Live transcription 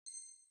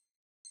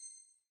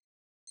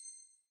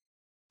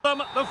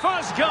The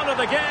first gun of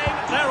the game,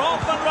 they're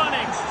off and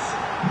running.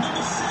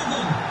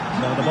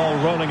 So the ball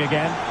rolling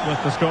again with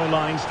the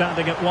scoreline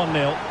standing at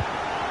 1-0.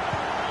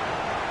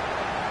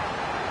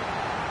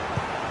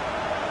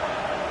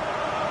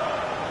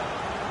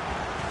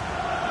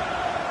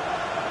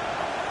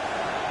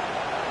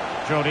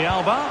 Jordi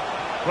Alba,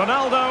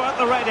 Ronaldo at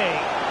the ready.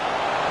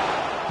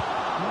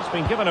 It's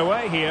been given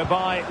away here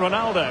by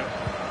Ronaldo.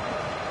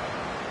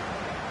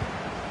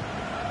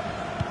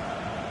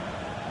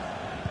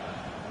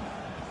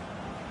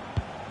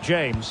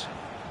 James.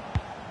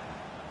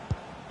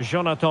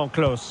 Jonathan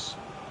Klaus.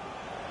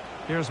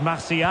 Here's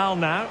Martial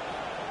now.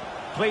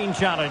 Clean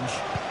challenge.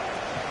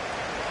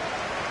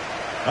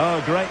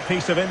 Oh, great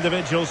piece of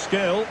individual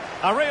skill.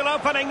 A real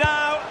opening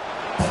now.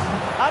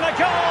 And a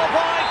goal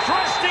by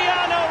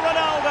Cristiano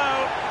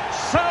Ronaldo.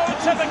 So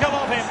typical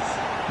of him.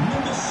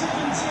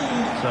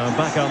 So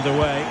back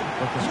underway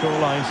with the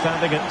scoreline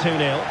standing at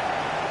 2-0.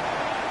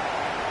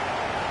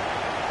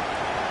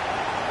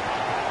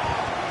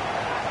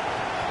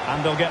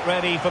 And they'll get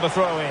ready for the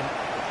throw-in.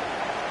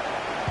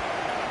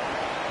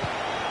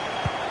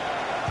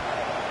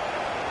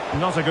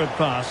 Not a good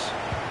pass.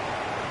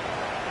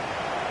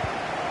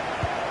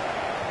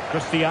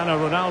 Cristiano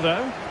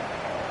Ronaldo.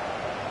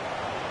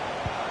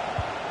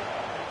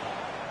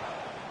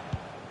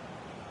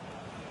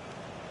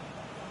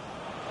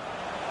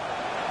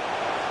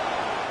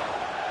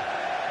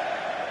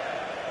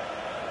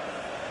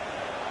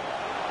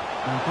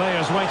 And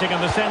players waiting in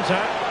the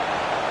centre.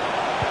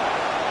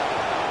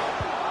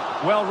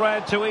 Well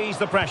read to ease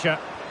the pressure.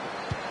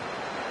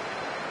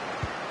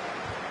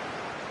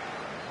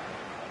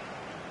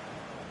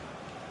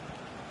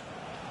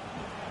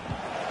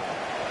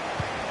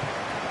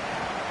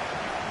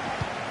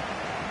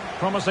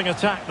 Promising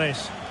attack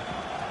this.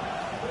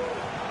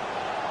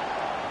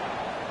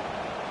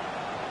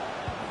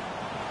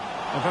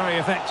 A very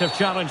effective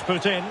challenge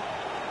put in.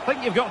 I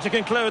think you've got to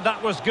conclude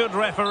that was good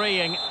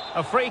refereeing.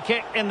 A free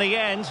kick in the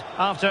end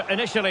after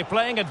initially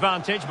playing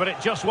advantage, but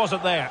it just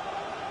wasn't there.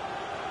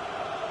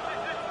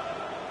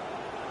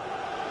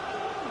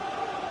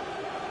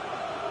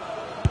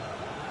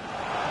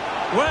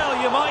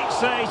 Well, you might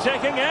say,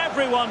 taking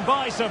everyone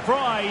by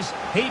surprise.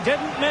 He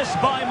didn't miss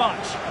by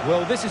much.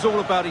 Well, this is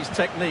all about his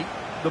technique.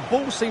 The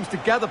ball seems to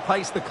gather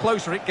pace the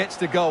closer it gets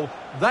to goal.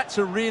 That's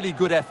a really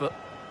good effort.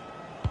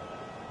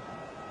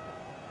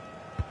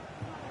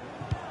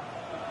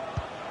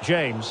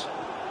 James.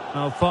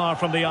 How far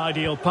from the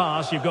ideal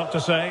pass, you've got to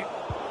say.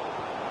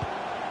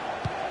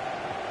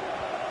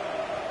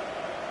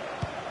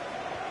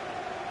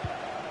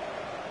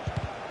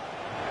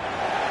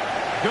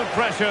 Good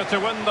pressure to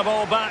win the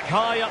ball back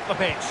high up the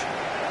pitch.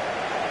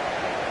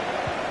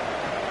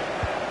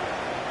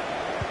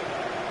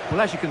 Well,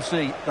 as you can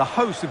see, the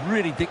hosts have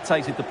really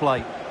dictated the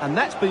play, and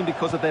that's been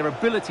because of their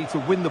ability to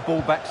win the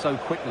ball back so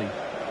quickly.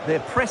 Their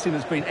pressing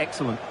has been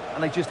excellent,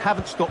 and they just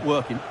haven't stopped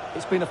working.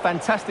 It's been a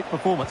fantastic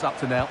performance up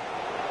to now.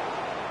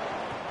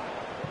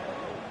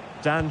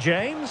 Dan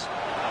James.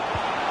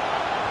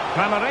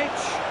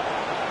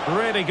 Kramaric.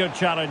 Really good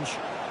challenge.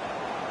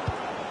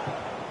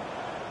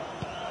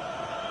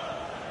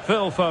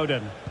 Phil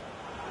Foden.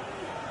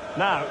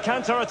 Now,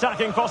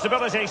 counter-attacking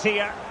possibilities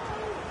here.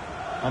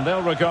 And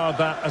they'll regard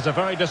that as a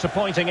very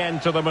disappointing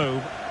end to the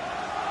move.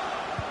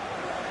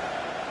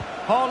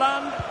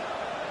 Haaland.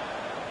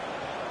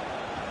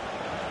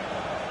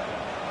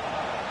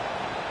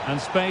 And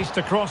space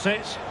to cross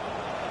it.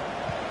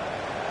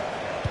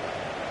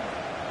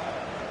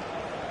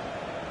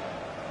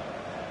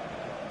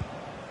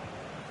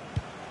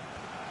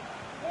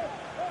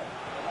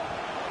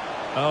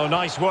 Oh,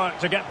 nice work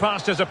to get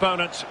past his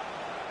opponent.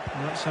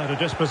 That's how to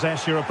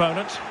dispossess your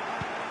opponent.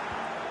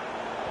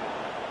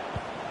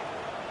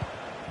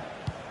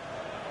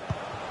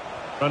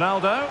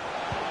 Ronaldo.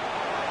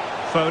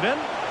 Foden.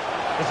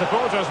 The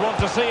supporters want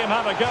to see him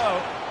have a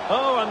go.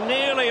 Oh, and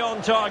nearly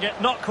on target.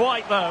 Not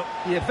quite, though.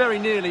 Yeah, very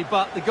nearly,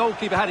 but the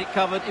goalkeeper had it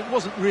covered. It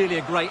wasn't really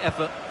a great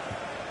effort.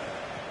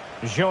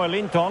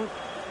 Joelinton.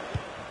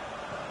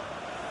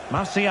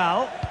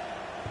 Martial.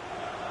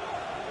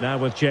 Now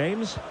with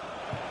James.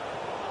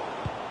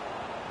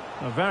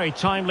 A very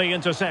timely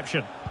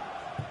interception.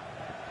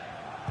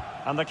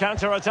 And the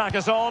counter-attack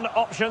is on.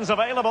 Options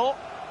available.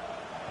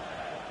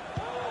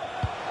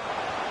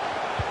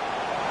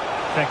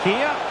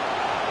 Fekir.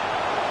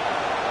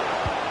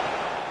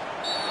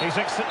 He's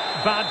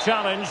bad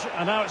challenge,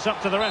 and now it's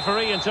up to the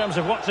referee in terms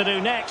of what to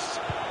do next.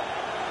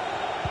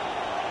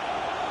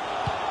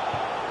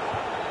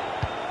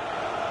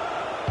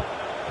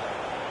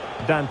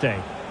 Dante.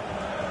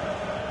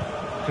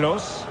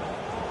 Close.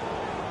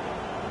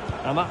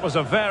 And that was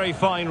a very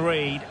fine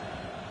read.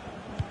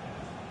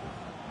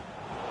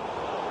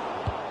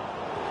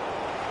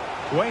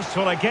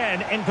 Wasteful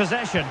again in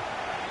possession.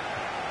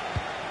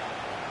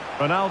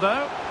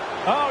 Ronaldo.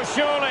 Oh,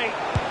 surely.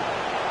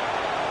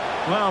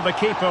 Well, the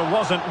keeper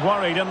wasn't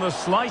worried in the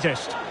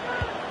slightest.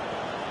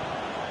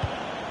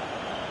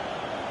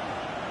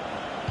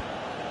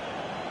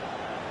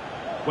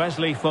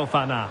 Wesley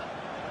Fofana.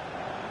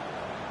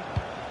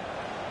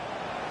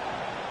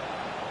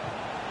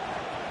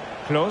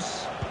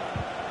 Close.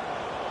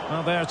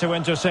 Well, there to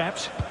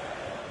intercept.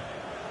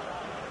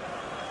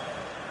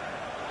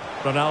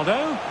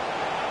 Ronaldo.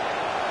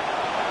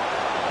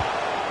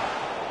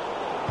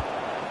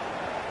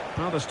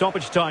 Well, the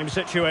stoppage time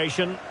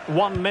situation.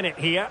 1 minute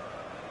here.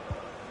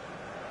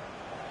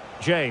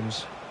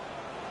 James.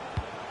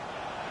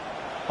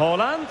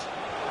 Haaland.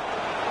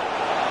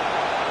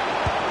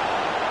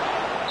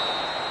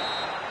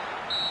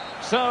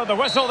 So the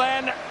whistle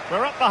then.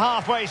 We're at the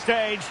halfway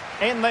stage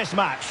in this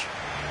match.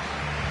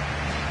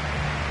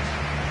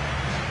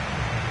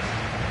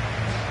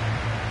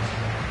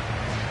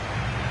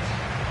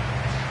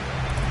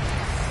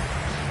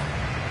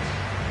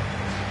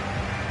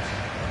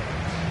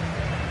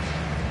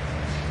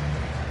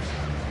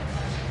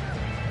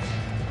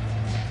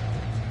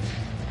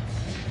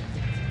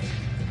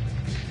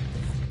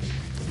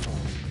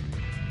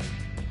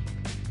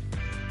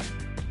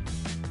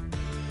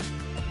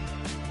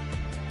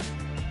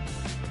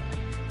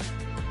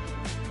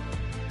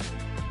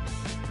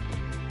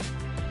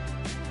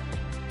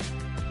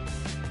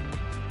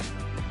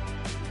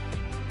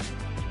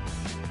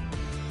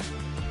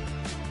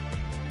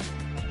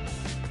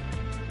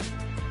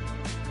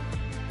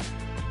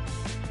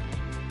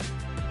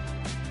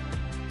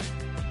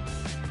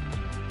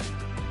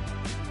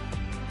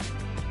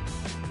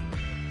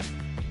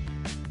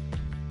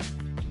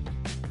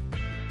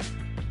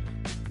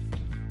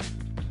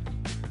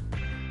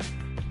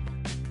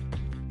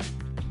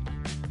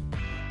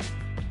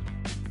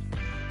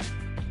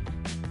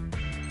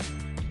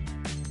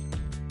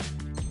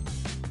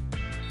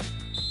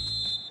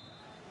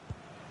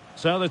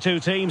 So the two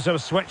teams have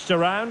switched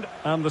around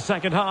and the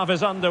second half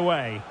is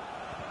underway.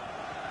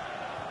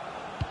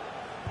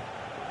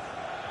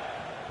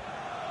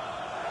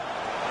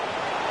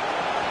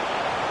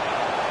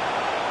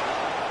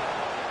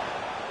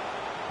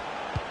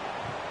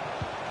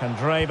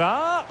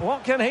 Candreva,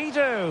 what can he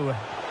do?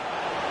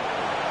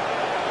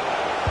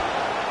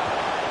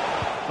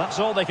 That's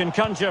all they can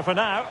conjure for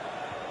now.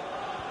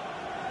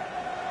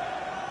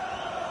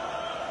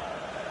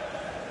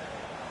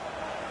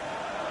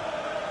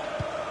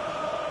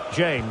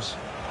 James.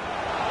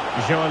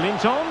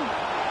 Joelinton.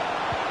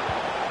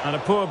 And a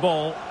poor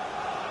ball.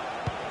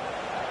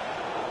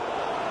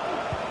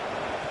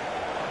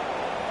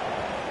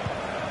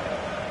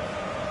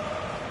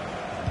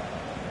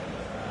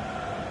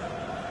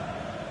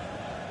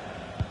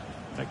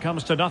 It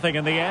comes to nothing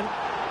in the end.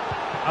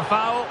 A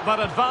foul,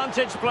 but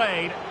advantage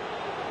played.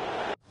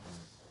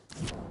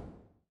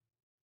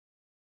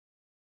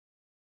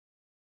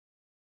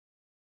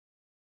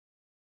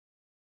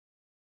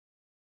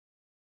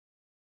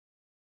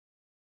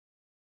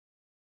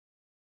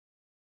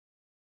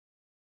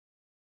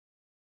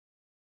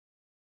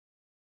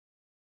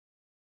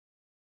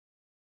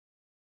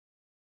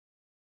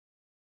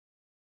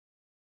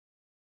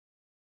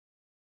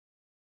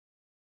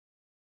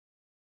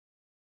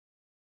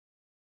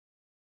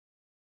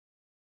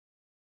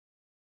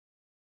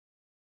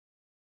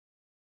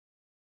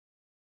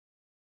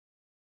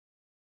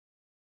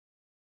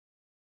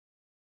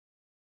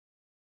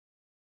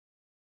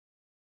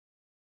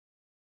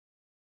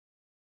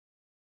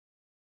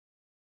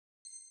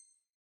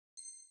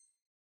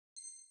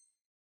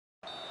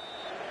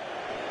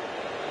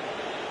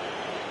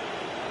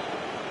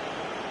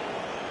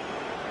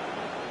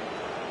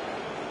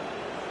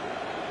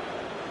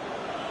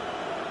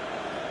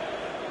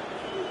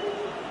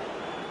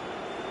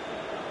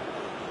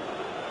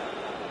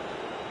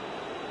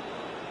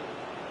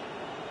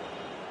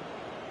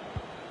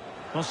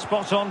 Well,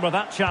 spot on with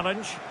that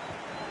challenge.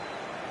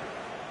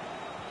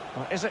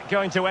 Well, is it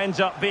going to end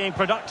up being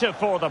productive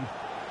for them?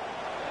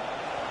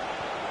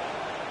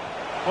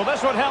 Well,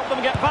 this would help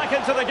them get back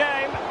into the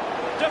game.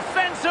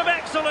 Defensive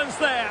excellence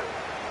there.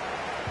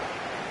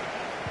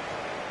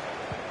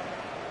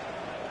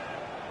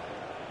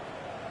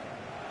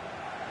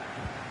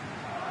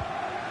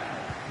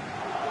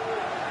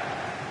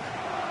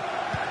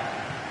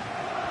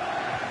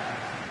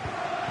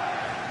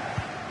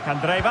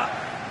 Candreva.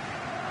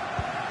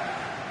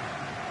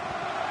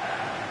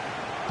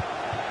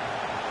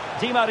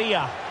 Di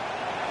Maria.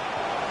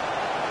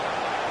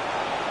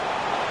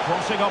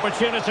 Crossing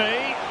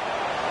opportunity.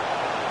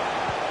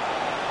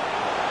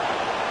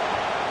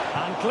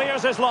 And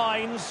clears his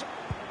lines.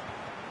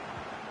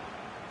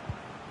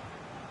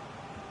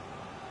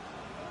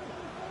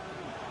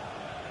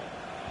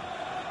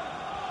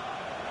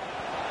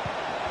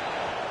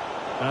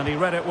 And he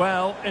read it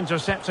well,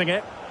 intercepting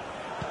it.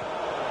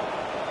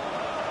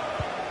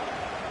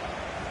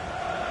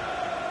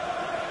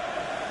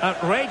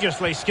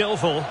 Outrageously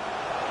skillful.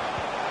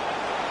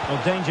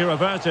 Well, danger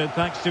averted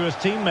thanks to his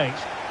teammate.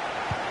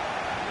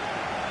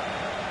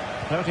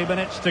 30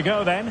 minutes to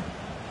go then.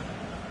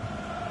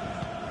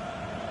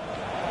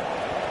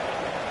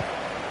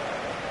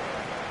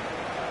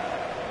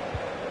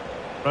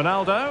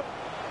 Ronaldo.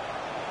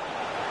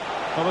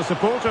 Well, the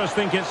supporters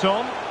think it's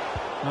on.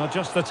 Well,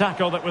 just the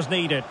tackle that was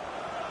needed.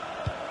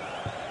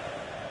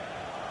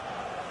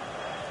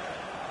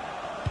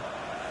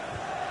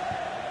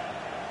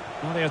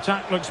 Well, the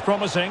attack looks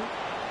promising.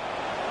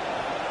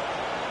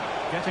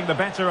 Getting the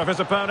better of his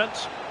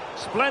opponent.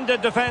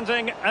 Splendid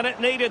defending, and it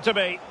needed to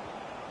be.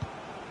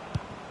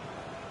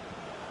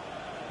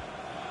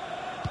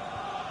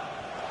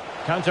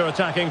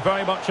 Counter-attacking,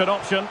 very much an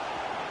option.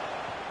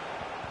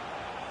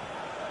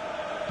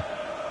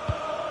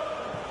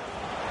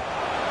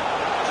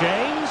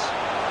 James.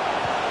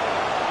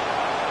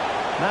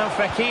 Now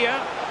Fekir.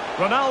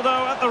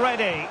 Ronaldo at the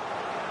ready.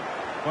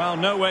 Well,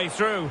 no way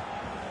through.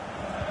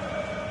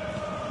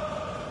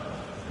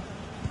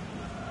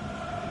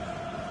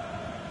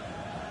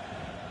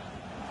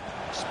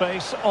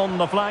 Space on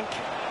the flank.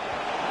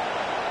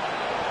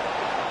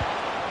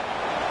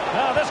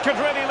 Now this could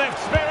really lift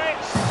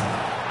spirits.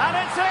 And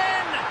it's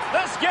in!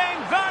 This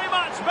game very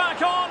much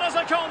back on as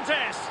a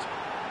contest.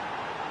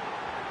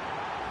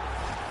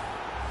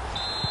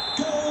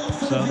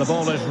 So the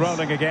ball is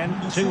rolling again.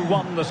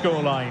 2-1 the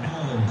scoreline.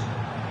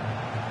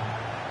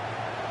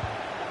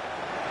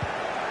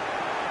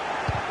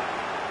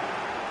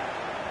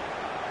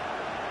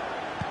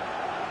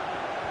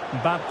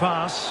 Bad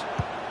pass.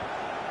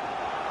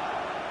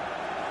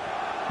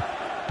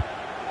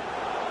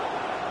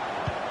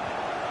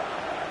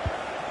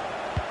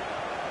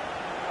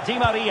 Di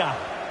Maria.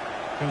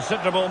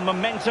 Considerable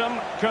momentum,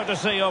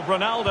 courtesy of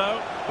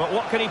Ronaldo. But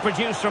what can he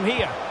produce from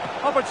here?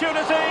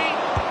 Opportunity.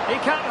 He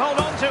can't hold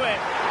on to it.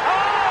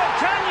 Oh,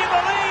 can you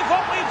believe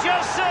what we've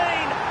just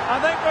seen? I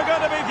think we're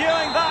going to be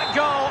viewing that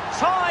goal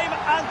time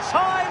and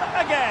time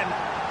again.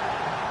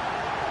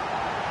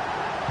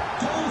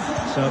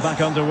 So back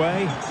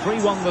underway.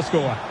 3-1 the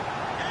score.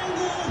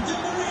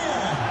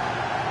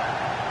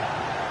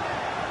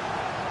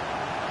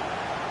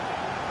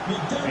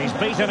 He's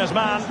beaten his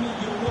man.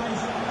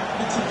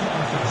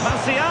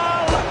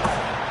 Martial!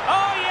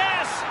 Oh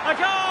yes! A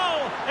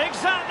goal!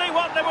 Exactly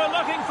what they were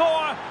looking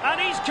for, and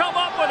he's come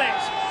up with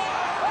it!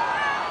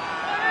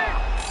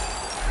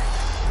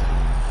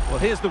 Well,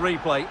 here's the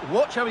replay.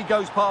 Watch how he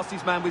goes past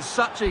his man with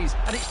such ease,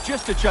 and it's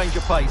just a change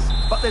of pace.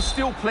 But there's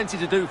still plenty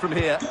to do from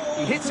here.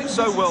 He hits it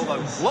so well,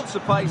 though. Lots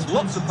of pace,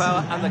 lots of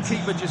power, and the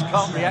keeper just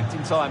can't react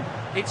in time.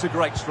 It's a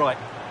great strike.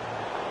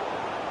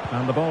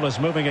 And the ball is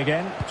moving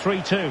again.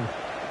 3-2.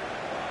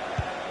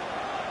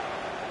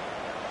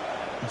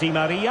 Di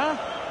Maria.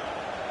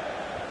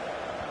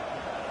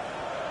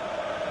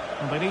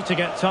 And they need to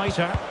get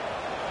tighter.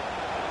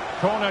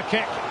 Corner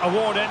kick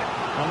awarded.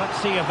 And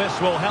let's see if this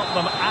will help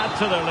them add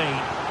to the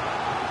lead.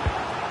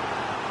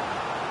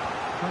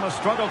 And they'll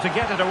struggle to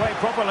get it away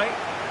properly.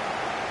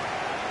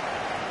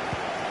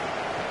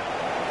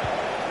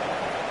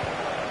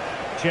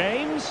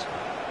 James.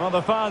 Well,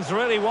 the fans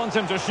really want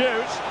him to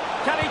shoot.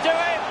 Can he do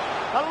it?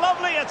 A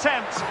lovely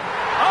attempt.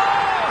 Oh,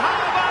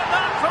 how about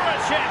that for a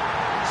chip?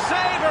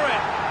 Savour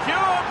it.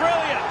 Pure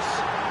brilliance.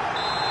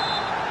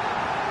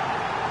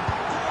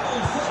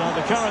 So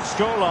the current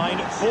scoreline,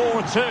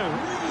 4-2.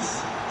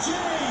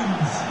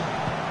 James.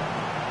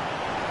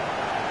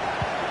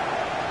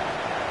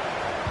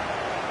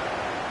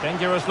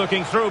 Dangerous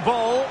looking through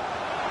ball.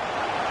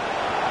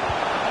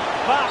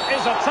 That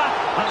is a tap.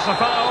 That's a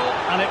foul,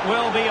 and it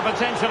will be a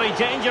potentially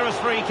dangerous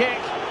free kick.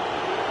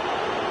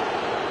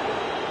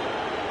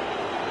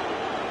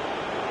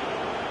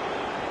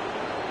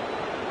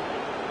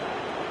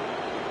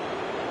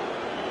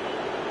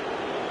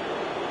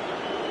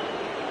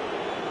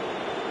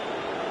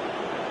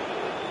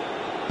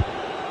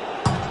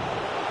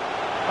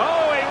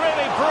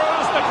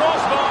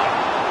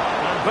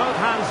 Both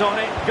hands on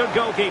it. Good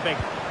goalkeeping.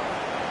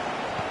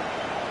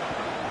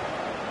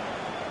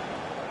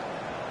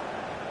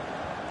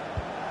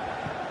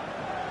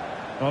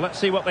 Well, let's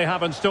see what they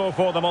have in store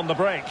for them on the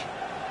break.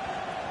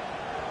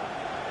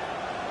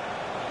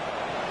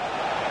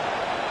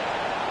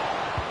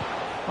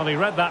 Well, he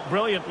read that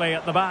brilliantly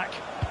at the back.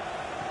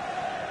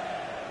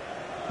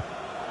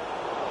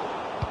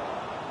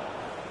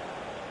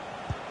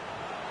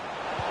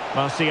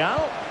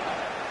 Martial.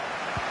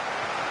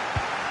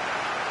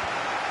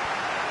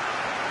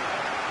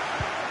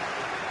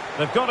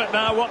 They've got it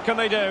now, what can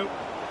they do?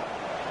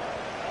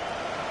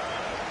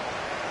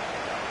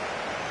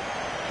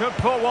 Could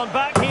pull one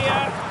back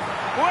here,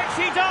 which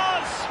he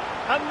does!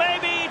 And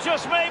maybe,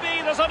 just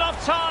maybe, there's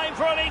enough time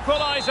for an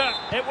equaliser.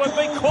 It would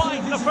be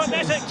quite the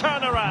frenetic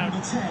turnaround.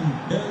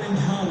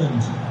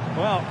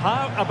 Well,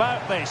 how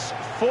about this?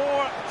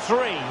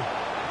 4-3.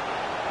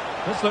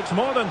 This looks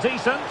more than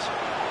decent.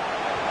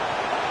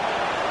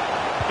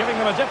 Giving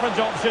them a different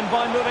option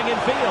by moving in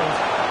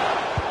field.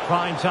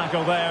 Fine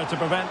tackle there to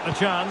prevent the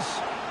chance.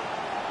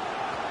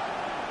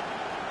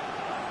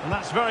 And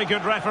that's very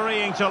good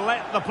refereeing to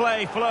let the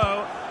play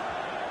flow.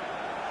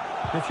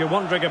 If you're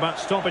wondering about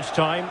stoppage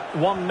time,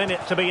 1 minute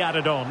to be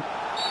added on.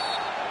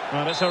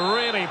 Well, it's a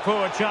really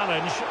poor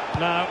challenge.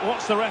 Now,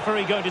 what's the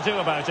referee going to do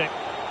about it?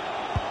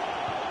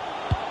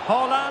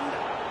 Haaland,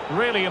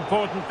 really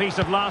important piece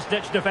of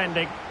last-ditch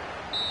defending.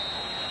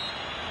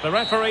 The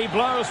referee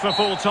blows for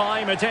full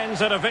time. It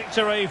ends at a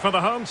victory for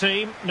the home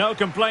team. No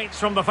complaints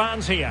from the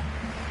fans here.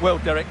 Well,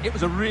 Derek, it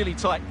was a really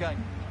tight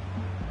game.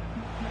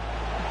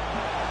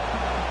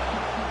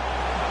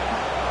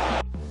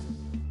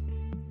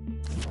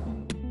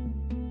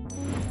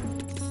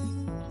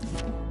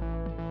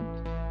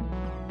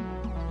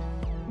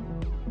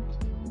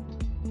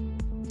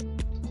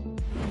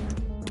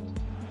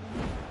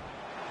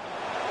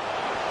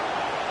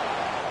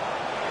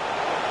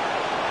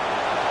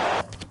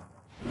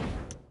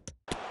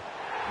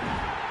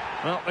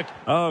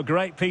 Oh,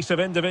 great piece of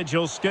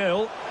individual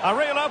skill. A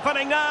real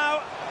opening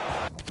now.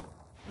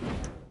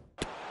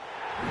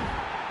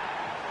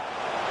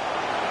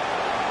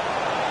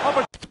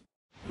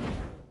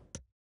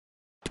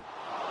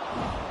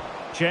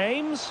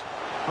 James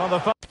on the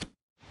phone.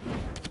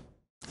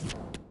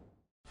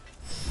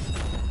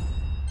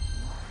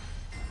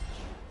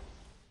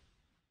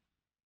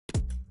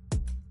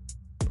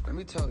 Let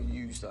me tell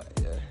you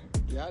something, yeah.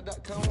 Yeah,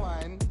 that can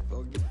wine.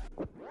 Forget.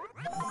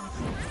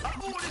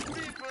 All these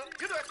people,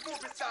 you know it's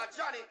movie star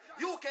Johnny,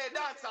 UK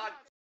dancer.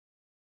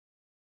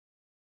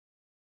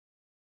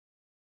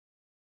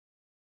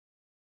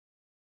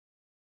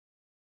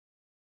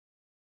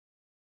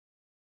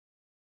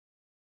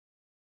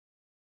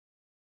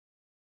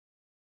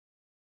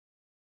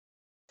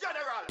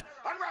 General,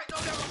 and right now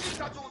they're going to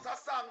introduce a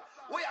song.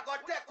 We are going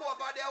to take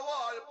over the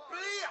whole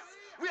place.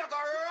 We are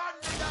going to run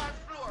the dance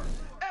floor.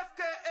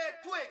 FKA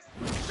Twigs,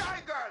 Shy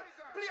Girl,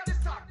 play the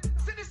song.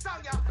 See the song,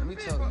 yeah. Let me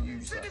tell you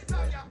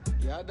something, yeah.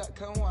 Yeah, that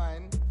can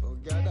wine.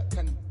 Forget that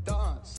can dance.